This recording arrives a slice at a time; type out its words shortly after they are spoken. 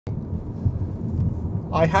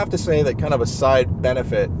I have to say that kind of a side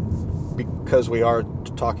benefit, because we are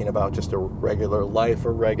talking about just a regular life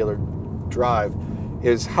or regular drive,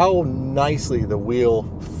 is how nicely the wheel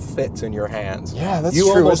fits in your hands. Yeah, that's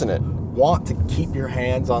true, isn't it? Want to keep your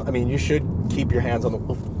hands on, I mean, you should keep your hands on the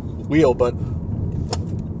wheel, but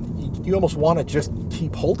you almost want to just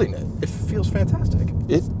keep holding it. It feels fantastic.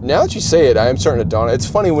 Now that you say it, I am starting to dawn. It's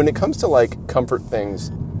funny, when it comes to like comfort things,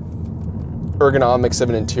 ergonomics of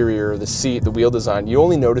an interior, the seat, the wheel design, you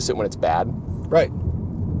only notice it when it's bad. Right.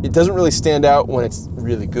 It doesn't really stand out when it's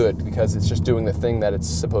really good, because it's just doing the thing that it's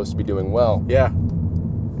supposed to be doing well. Yeah.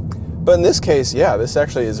 But in this case, yeah, this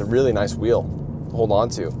actually is a really nice wheel to hold on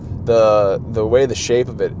to. The way the shape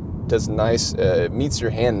of it does nice, it meets your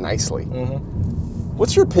hand nicely. Mm-hmm.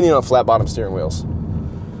 What's your opinion on flat bottom steering wheels?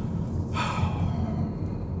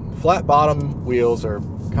 Flat bottom wheels are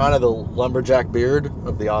kind of the lumberjack beard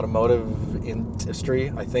of the automotive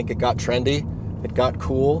industry. I think it got trendy, it got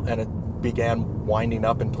cool, and it began winding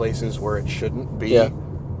up in places where it shouldn't be. Yeah.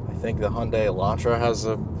 I think the Hyundai Elantra has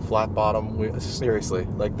a flat bottom wheel. Seriously,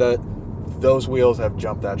 like those wheels have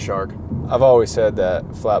jumped that shark. I've always said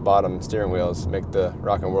that flat bottom steering wheels make the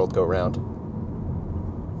rockin' world go round.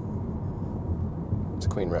 It's a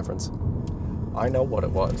Queen reference. I know what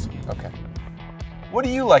it was. Okay. What do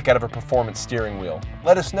you like out of a performance steering wheel?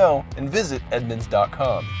 Let us know and visit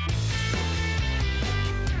Edmunds.com.